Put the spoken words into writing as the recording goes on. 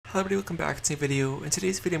Hello everybody, welcome back to a new video. In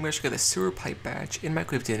today's video I'm going to show you the sewer pipe badge in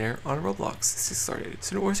Microwave Dinner on Roblox. Let's get started.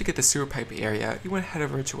 So in order to get the sewer pipe area, you want to head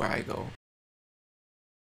over to where I go.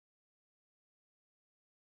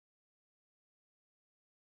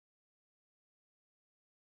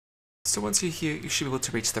 So once you're here, you should be able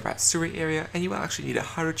to reach the rat sewer area, and you will actually need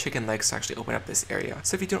 100 chicken legs to actually open up this area.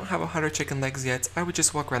 So if you don't have 100 chicken legs yet, I would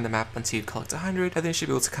just walk around the map until you collect 100, and then you should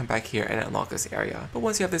be able to come back here and unlock this area. But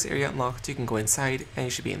once you have this area unlocked, you can go inside, and you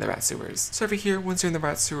should be in the rat sewers. So over here, once you're in the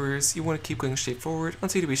rat sewers, you want to keep going straight forward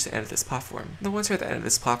until you reach the end of this platform. Now once you're at the end of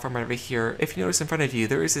this platform right over here, if you notice in front of you,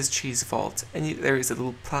 there is this cheese vault, and there is a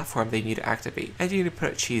little platform that you need to activate, and you need to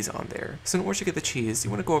put a cheese on there. So in order to get the cheese,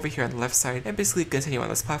 you want to go over here on the left side, and basically continue on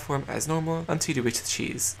this platform as normal until you reach the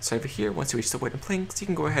cheese. So over here, once you reach the wooden planks, you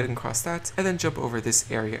can go ahead and cross that, and then jump over this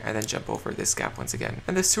area, and then jump over this gap once again.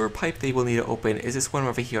 And the sewer pipe that you will need to open is this one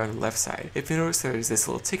over here on the left side. If you notice, there's this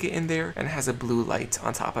little ticket in there, and it has a blue light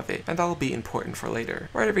on top of it, and that'll be important for later.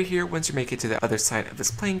 Right over here, once you make it to the other side of this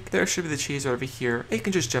plank, there should be the cheese right over here, and you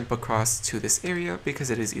can just jump across to this area because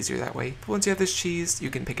it is easier that way. But once you have this cheese, you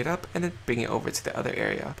can pick it up and then bring it over to the other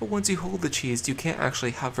area. But once you hold the cheese, you can't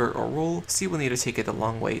actually hover or roll, so you will need to take it a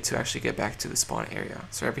long way to actually get back to the spawn area.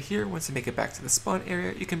 So over here, once you make it back to the spawn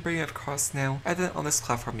area, you can bring it across now, and then on this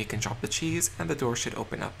platform you can drop the cheese, and the door should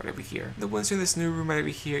open up right over here. Then once you're in this new room right over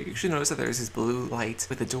here, you should notice that there's this blue light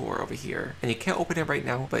with a door over here, and you can't open it right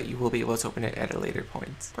now, but you will be able to open it at a later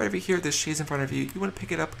point. Right over here, there's cheese in front of you. You want to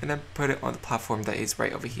pick it up and then put it on the platform that is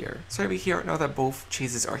right over here. So over here, now that both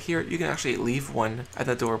cheeses are here, you can actually leave one, and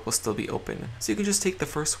the door will still be open. So you can just take the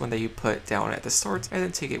first one that you put down at the start, and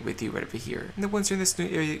then take it with you right over here. And then once you're in this new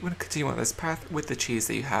area, you want to continue on this path with the cheese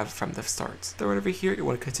that you have from the start. Then right over here, you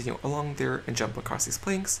want to continue along there and jump across these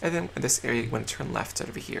planks, and then in this area you want to turn left right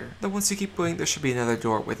over here. Then once you keep going, there should be another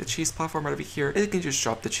door with a cheese platform right over here, and you can just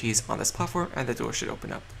drop the cheese on this platform and the door should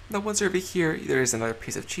open up. Now once you're over here, there is another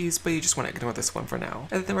piece of cheese, but you just want to ignore this one for now.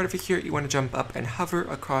 And then right over here, you want to jump up and hover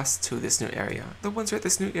across to this new area. Then once you're at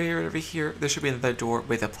this new area right over here, there should be another door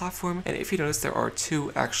with a platform, and if you notice, there are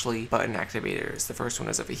two actually button activators. The first one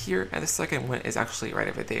is over here, and the second one is actually right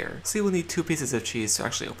over there. So you will need two pieces of cheese to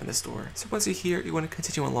actually open this door. So once you're here, you want to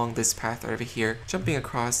continue along this path right over here, jumping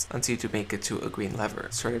across until you make it to a green lever.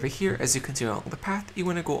 So right over here, as you continue along the path, you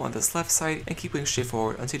want to go on this left side and keep going straight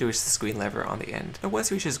forward until you reach this green lever on the end. Now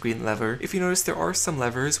once you reach this green lever, if you notice, there are some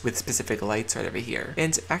levers with specific lights right over here,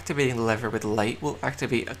 and activating the lever with the light will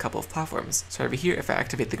activate a couple of platforms. So over here, if I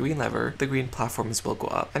activate the green lever, the green platforms will go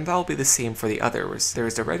up, and that will be the same for the others. There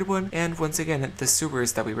is the red one, and once again, the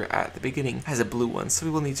sewers that we were at the beginning has a blue one, so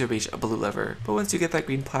we will need to reach a blue lever. But once you get that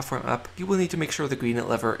green platform up, you will need to make sure the green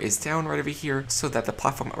lever is down right over here, so that the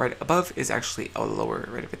platform right above is actually a lower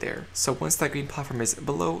right over there. So once that green platform is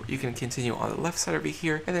below, you can continue on the left side over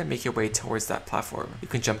here, and then make your way towards that platform. You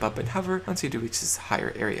can jump up and hover until you reach this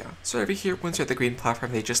higher area. So over here, once you're at the green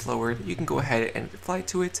platform they just lowered, you can go ahead and fly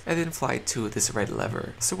to it, and then fly to this red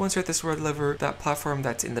lever. So once you're at this red lever, that platform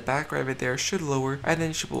that's in the back right over there should lower, and then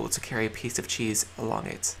you should be able to carry a piece of cheese along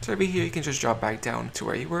it. So over here, you can just drop back down to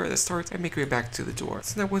where you were at the start and make your way back to the door.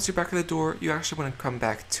 So now once you're back at the door, you actually want to come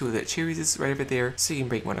back to the cheeses right over there so you can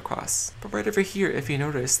bring one across. But right over here, if you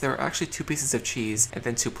notice, there are actually two pieces of cheese and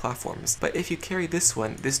then two platforms. But if you carry this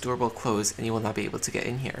one, this door will close and you will not be able to get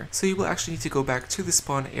in here. So you will actually need to go back to the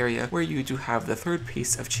spawn area where you do have the third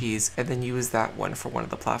piece of cheese and then use that one for one of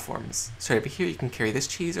the platforms. So over here, you can carry this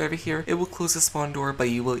cheese over here. It will close the spawn door, but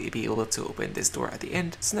you will be able to open this door at the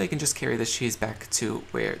end. So now you can just carry this cheese back to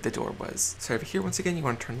where the door was. So over here, once again, you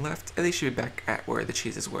want to turn left, and they should be back at where the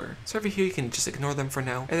cheeses were. So over here, you can just ignore them for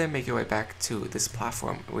now, and then make your way back to this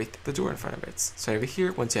platform with the door in front of it. So over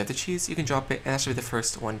here, once you have the cheese, you can drop it, and that should be the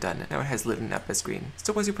first one done. Now it has lit up as green.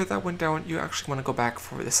 So once you put that one down, you actually want to go back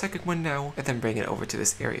for the second one now, and then bring it over to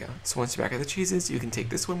this area. So once you're back at the cheeses, you can take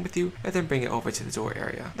this one with you, and then bring it over to the door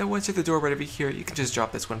area. Now once you're at the door right over here, you can just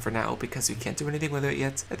drop this one for now because you can't do anything with it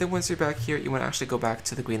yet. And then once you're back here, you want to actually go back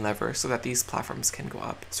to the green lever so that these platforms can go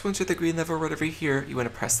up. So once you're at the green lever right over here, you want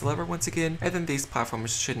to press the lever once again, and then these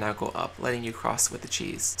platforms should now go up, letting you cross with the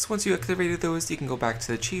cheese. So once you activated those, you can go back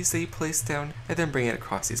to the cheese that you placed down, and then bring it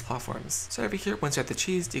across these platforms. So over here, once you're at the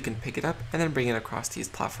cheese, you can pick it up, and then bring it across these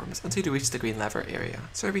platforms until you reach the green lever area.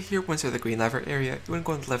 So over here, once you're at the green lever area, you want to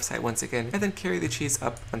go on the left side once again, and then carry the cheese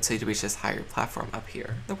up until you reach this higher platform up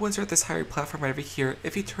here. Now once you're at this higher platform right over here,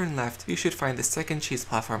 if you turn left, you should find the second cheese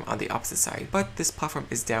platform on the opposite side, but this platform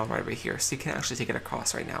is down right over here, so you can't actually take it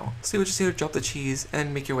across right now. So you just need to drop the cheese and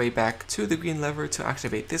then make your way back to the green lever to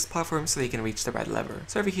activate this platform so that you can reach the red lever.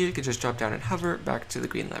 So over here you can just drop down and hover back to the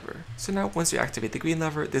green lever. So now once you activate the green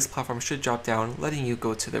lever, this platform should drop down, letting you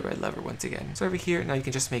go to the red lever once again. So over here now you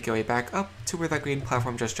can just make your way back up to where that green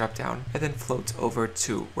platform just dropped down, and then float over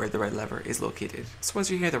to where the red lever is located. So once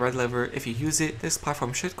you're here at the red lever, if you use it, this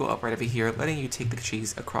platform should go up right over here, letting you take the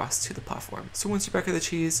cheese across to the platform. So once you're back at the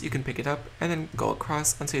cheese, you can pick it up and then go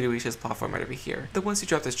across until you reach this platform right over here. Then once you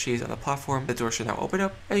drop this cheese on the platform, the door should now open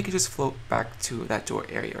up, and you can just float back to that door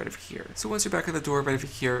area right over here. So once you're back at the door right over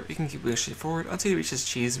here, you can keep moving straight forward until you reach this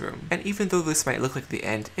cheese room. And even though this might look like the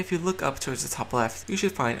end, if you look up towards the top left, you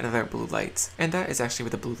should find another blue light, and that is actually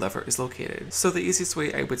where the blue lever is located. So the easiest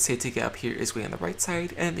way I would say to get up here is going on the right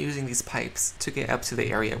side and using these pipes to get up to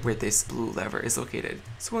the area where this blue lever is located.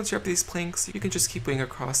 So once you're up these planks, you can just keep going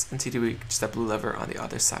across until you reach that blue lever on the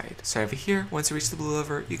other side. So over here, once you reach the blue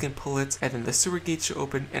lever, you can pull it, and then the sewer gate should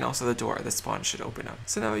open, and also the door at the spawn should open up.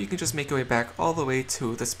 So now you can just make your way back all the way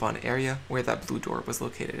to the spawn area where that blue door was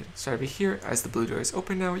located. So over here, as the blue door is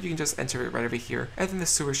open now, you can just enter it right over here, and then the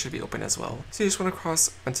sewer should be open as well. So you just want to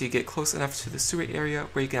cross until you get close enough to the sewer area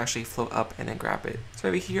where you can actually float up and then grab it. So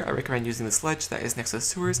over here, I recommend using the ledge that is next to the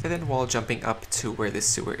sewers, and then wall jumping up to where this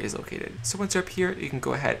sewer is located. So once you're up here, you can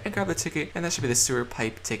go ahead and grab the ticket, and that should be the sewer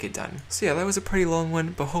pipe ticket done. So yeah, that was a pretty long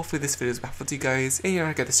one, but hopefully this video has baffled you guys, and you know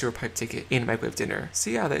how to get the sewer pipe ticket in Microwave Dinner. So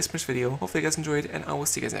yeah, that is for this video. Hopefully you guys enjoyed, and I will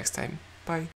see you guys next time. Bye.